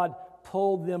God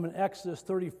told them in Exodus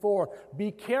 34,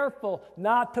 be careful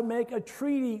not to make a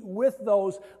treaty with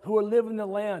those who are living in the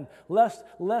land, lest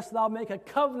thou make a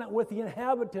covenant with the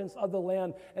inhabitants of the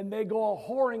land and they go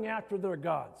a-whoring after their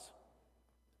gods.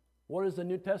 What does the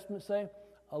New Testament say?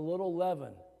 A little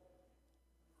leaven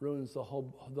ruins the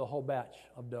whole batch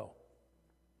of dough.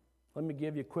 Let me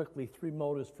give you quickly 3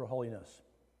 motives for holiness.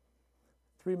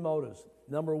 3 motives.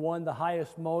 Number 1, the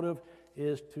highest motive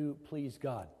is to please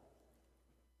God.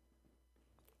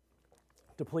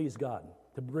 To please God,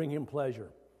 to bring Him pleasure.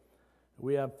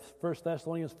 We have 1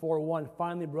 Thessalonians 4:1.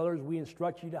 Finally, brothers, we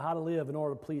instruct you how to live in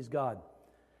order to please God.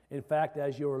 In fact,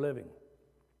 as you are living.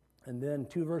 And then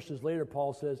 2 verses later,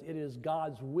 Paul says, it is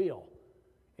God's will.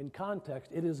 In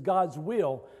context, it is God's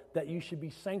will that you should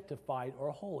be sanctified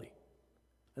or holy.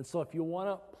 And so if you want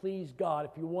to please God,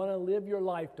 if you want to live your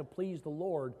life to please the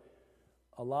Lord,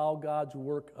 allow God's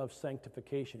work of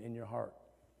sanctification in your heart.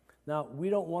 Now, we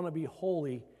don't want to be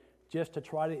holy just to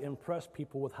try to impress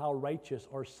people with how righteous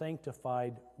or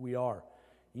sanctified we are.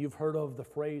 You've heard of the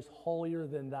phrase, holier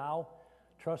than thou.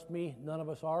 Trust me, none of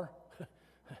us are.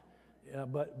 Yeah,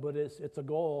 but it's a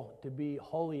goal to be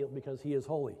holy because He is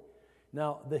holy.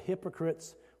 Now, the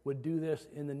hypocrites would do this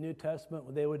in the New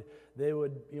Testament. They would,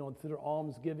 through their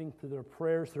almsgiving, through their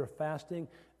prayers, through their fasting,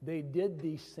 they did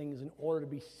these things in order to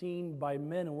be seen by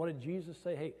men. And what did Jesus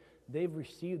say? Hey, they've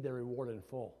received their reward in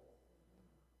full.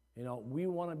 We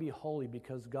want to be holy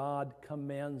because God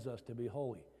commands us to be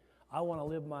holy. I want to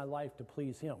live my life to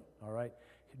please Him, all right?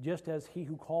 Just as He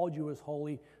who called you is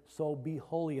holy, so be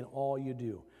holy in all you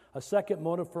do. A second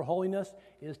motive for holiness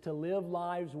is to live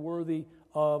lives worthy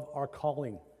of our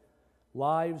calling.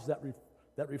 Lives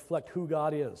that reflect who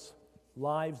God is.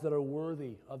 Lives that are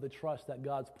worthy of the trust that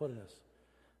God's put in us.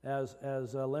 As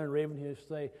Leonard Raven used to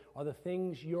say, are the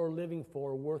things you're living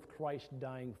for worth Christ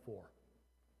dying for?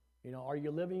 You know, are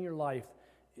you living your life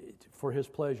for His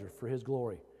pleasure, for His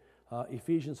glory?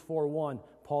 Ephesians 4:1,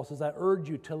 Paul says, I urge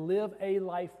you to live a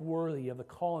life worthy of the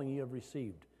calling you have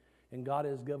received. And God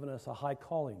has given us a high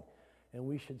calling, and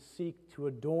we should seek to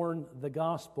adorn the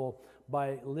gospel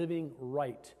by living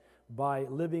right, by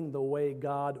living the way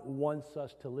God wants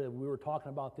us to live. We were talking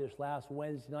about this last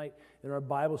Wednesday night in our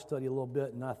Bible study a little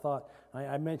bit, and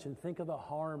I mentioned, think of the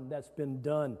harm that's been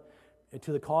done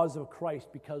to the cause of Christ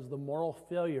because of the moral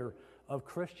failure of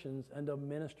Christians and of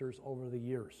ministers over the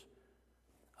years.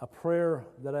 A prayer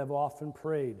that I've often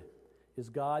prayed is,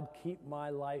 God, keep my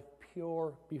life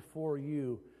pure before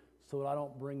you so that I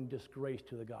don't bring disgrace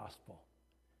to the gospel.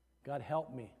 God,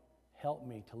 help me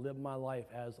to live my life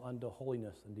as unto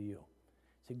holiness unto you.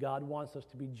 See, God wants us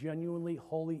to be genuinely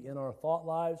holy in our thought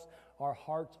lives, our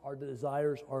hearts, our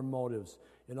desires, our motives.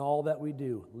 In all that we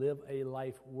do, live a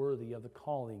life worthy of the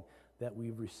calling that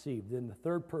we've received. Then the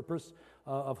third purpose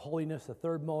of holiness, the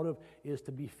third motive, is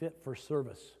to be fit for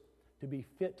service. To be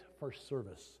fit for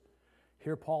service.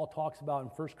 Here Paul talks about in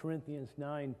 1 Corinthians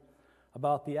 9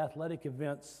 about the athletic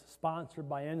events sponsored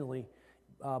biennially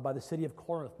by the city of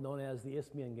Corinth, known as the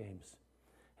Isthmian Games.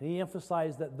 And he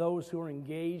emphasized that those who are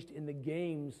engaged in the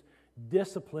games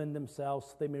discipline themselves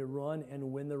so they may run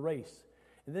and win the race.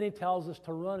 And then he tells us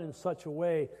to run in such a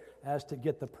way as to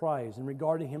get the prize. And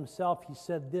regarding himself, he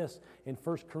said this in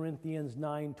 1 Corinthians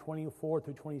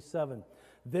 9:24-27.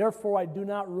 Therefore I do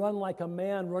not run like a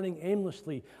man running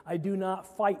aimlessly. I do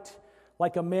not fight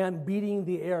like a man beating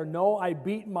the air. No, I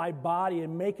beat my body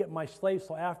and make it my slave,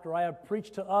 so after I have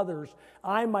preached to others,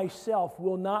 I myself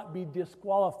will not be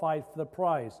disqualified for the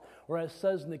prize. Or as it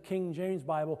says in the King James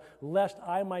Bible, lest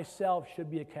I myself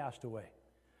should be a castaway.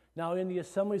 Now, in the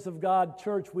Assemblies of God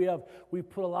Church, we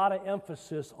put a lot of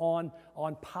emphasis on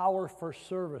power for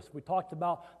service. We talked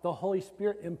about the Holy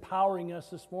Spirit empowering us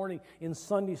this morning in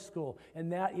Sunday school,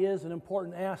 and that is an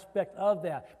important aspect of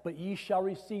that. But ye shall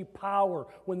receive power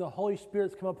when the Holy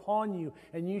Spirit's come upon you,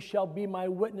 and ye shall be my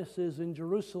witnesses in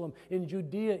Jerusalem, in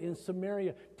Judea, in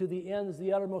Samaria, to the ends,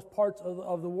 the uttermost parts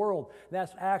of the world.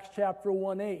 That's Acts chapter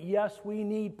 1:8. Yes, we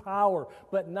need power,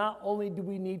 but not only do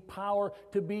we need power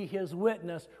to be His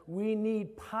witness, we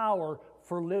need power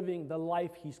for living the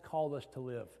life He's called us to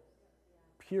live.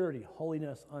 Purity,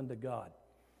 holiness unto God.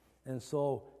 And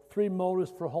so, 3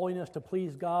 motives for holiness: to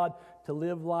please God, to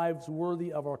live lives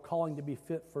worthy of our calling, to be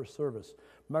fit for service.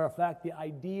 Matter of fact, the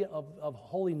idea of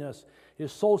holiness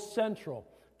is so central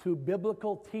to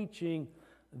biblical teaching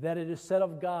that it is said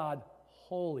of God,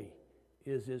 holy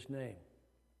is His name.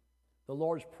 The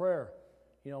Lord's Prayer,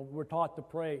 we're taught to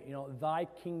pray, thy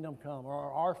kingdom come, or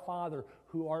our Father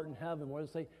who art in heaven. What does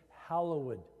it say?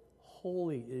 Hallowed,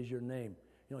 holy is your name.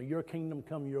 Your kingdom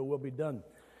come, your will be done.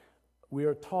 We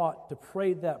are taught to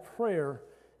pray that prayer,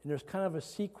 and there's kind of a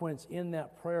sequence in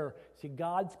that prayer. See,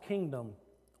 God's kingdom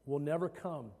will never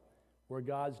come where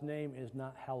God's name is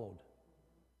not hallowed,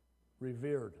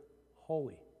 revered,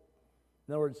 holy.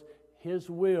 In other words, His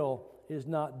will is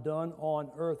not done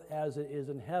on earth as it is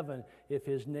in heaven if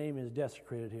His name is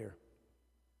desecrated here.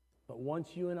 But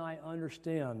once you and I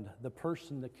understand the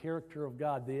person, the character of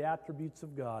God, the attributes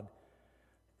of God,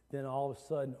 then all of a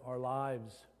sudden our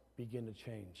lives begin to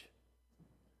change.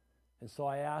 And so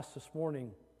I asked this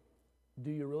morning,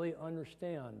 do you really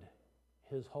understand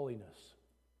His holiness?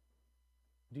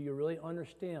 Do you really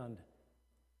understand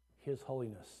His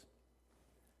holiness?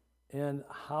 And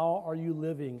how are you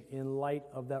living in light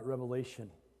of that revelation?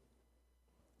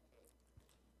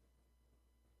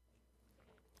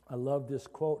 I love this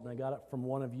quote, and I got it from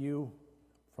one of you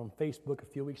from Facebook a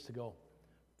few weeks ago,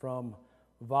 from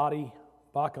Vadi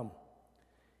Bakum.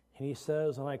 And he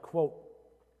says, and I quote,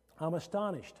 I'm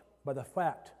astonished by the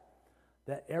fact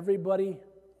that everybody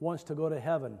wants to go to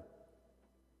heaven,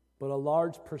 but a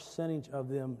large percentage of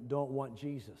them don't want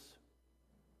Jesus.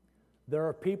 There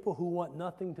are people who want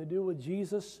nothing to do with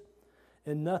Jesus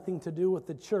and nothing to do with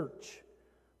the church,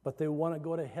 but they want to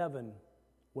go to heaven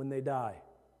when they die.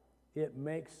 It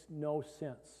makes no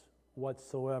sense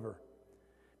whatsoever.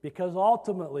 Because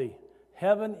ultimately,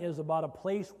 heaven is about a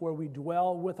place where we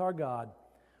dwell with our God,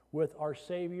 with our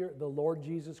Savior, the Lord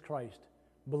Jesus Christ.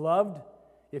 Beloved,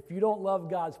 if you don't love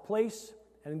God's place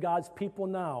and God's people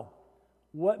now,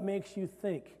 what makes you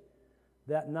think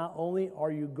that not only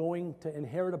are you going to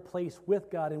inherit a place with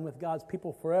God and with God's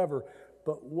people forever,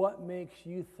 but what makes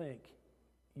you think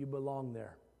you belong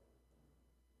there?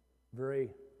 Very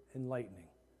enlightening.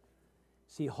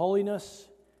 See, holiness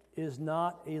is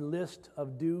not a list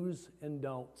of do's and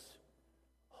don'ts.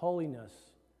 Holiness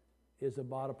is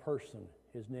about a person,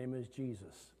 His name is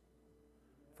Jesus.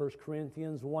 1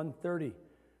 Corinthians 1:30,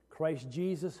 Christ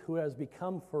Jesus, who has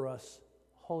become for us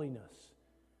holiness.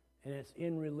 And it's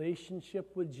in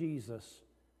relationship with Jesus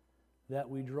that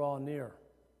we draw near,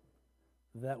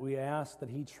 that we ask that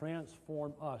He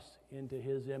transform us into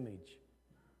His image,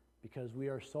 because we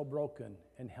are so broken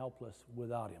and helpless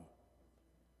without Him.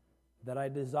 That I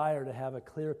desire to have a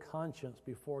clear conscience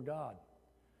before God,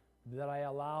 that I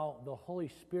allow the Holy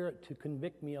Spirit to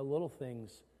convict me of little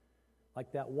things,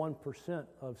 like that 1%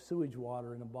 of sewage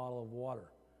water in a bottle of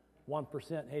water.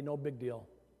 1%, hey, no big deal.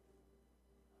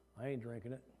 I ain't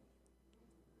drinking it.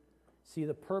 See,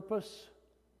 the purpose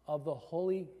of the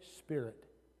Holy Spirit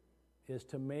is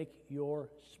to make your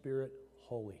spirit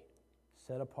holy,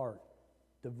 set apart,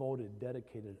 devoted,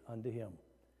 dedicated unto Him.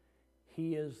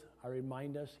 He is, I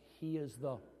remind us, He is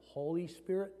the Holy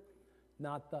Spirit,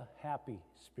 not the happy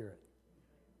Spirit.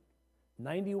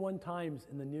 91 times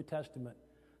in the New Testament,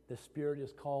 the Spirit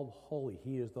is called holy.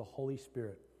 He is the Holy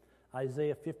Spirit.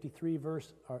 Isaiah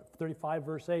 35,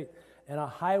 verse 8, and a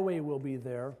highway will be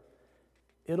there.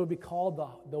 It'll be called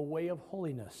the way of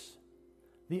holiness.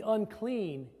 The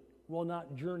unclean will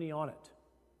not journey on it.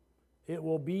 It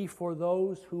will be for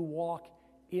those who walk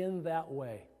in that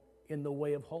way, in the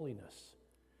way of holiness.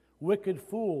 Wicked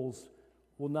fools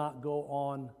will not go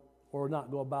on or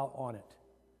not go about on it.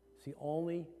 See,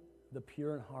 only the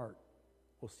pure in heart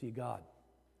will see God.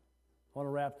 I want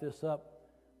to wrap this up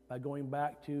by going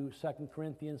back to 2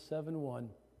 Corinthians 7:1,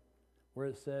 where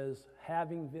it says,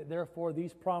 having therefore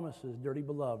these promises, dearly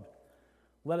beloved,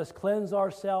 let us cleanse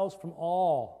ourselves from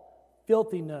all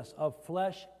filthiness of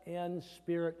flesh and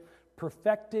spirit,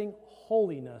 perfecting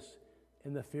holiness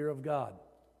in the fear of God.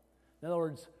 In other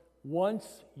words,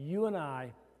 once you and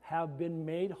I have been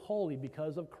made holy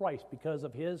because of Christ, because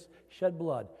of His shed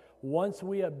blood, once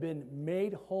we have been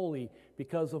made holy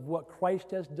because of what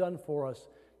Christ has done for us,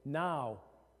 now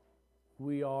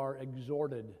we are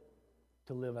exhorted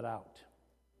to live it out,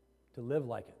 to live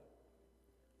like it.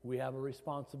 We have a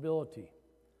responsibility.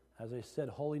 As I said,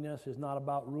 holiness is not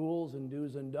about rules and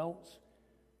do's and don'ts.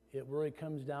 It really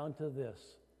comes down to this.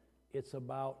 It's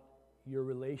about your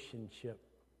relationship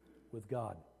with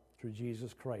God through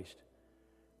Jesus Christ.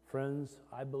 Friends,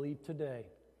 I believe today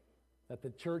that the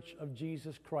Church of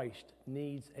Jesus Christ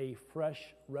needs a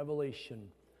fresh revelation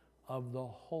of the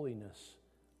holiness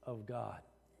of God.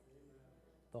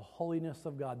 The holiness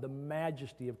of God, the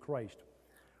majesty of Christ,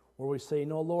 where we say,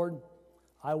 no, Lord,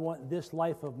 I want this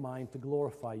life of mine to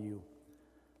glorify You,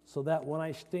 so that when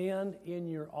I stand in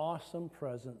Your awesome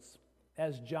presence,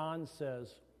 as John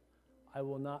says, I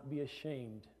will not be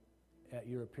ashamed at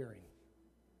Your appearing.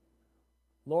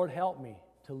 Lord, help me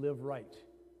to live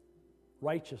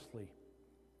righteously,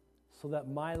 so that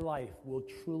my life will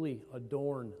truly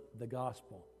adorn the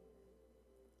gospel.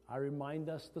 I remind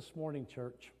us this morning,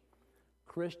 church,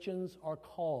 Christians are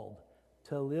called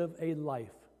to live a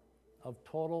life of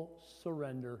total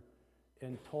surrender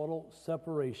and total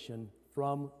separation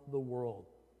from the world.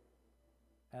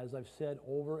 As I've said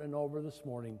over and over this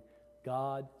morning,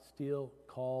 God still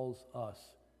calls us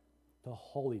to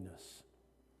holiness.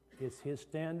 It's His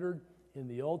standard in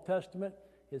the Old Testament.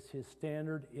 It's His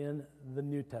standard in the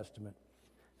New Testament.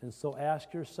 And so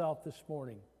ask yourself this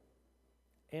morning,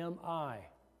 am I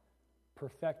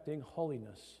perfecting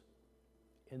holiness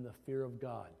in the fear of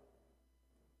God?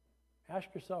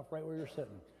 Ask yourself right where you're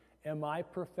sitting. Am I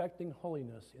perfecting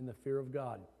holiness in the fear of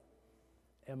God?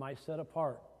 Am I set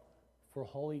apart for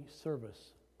holy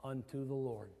service unto the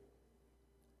Lord?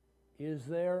 Is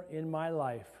there in my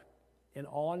life an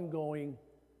ongoing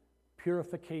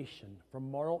purification from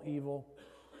moral evil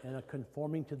and a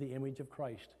conforming to the image of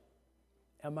Christ?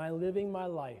 Am I living my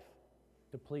life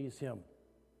to please Him?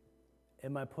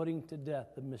 Am I putting to death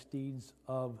the misdeeds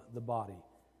of the body?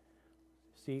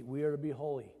 See, we are to be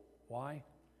holy. Why?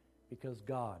 Because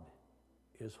God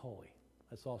is holy.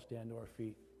 Let's all stand to our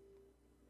feet.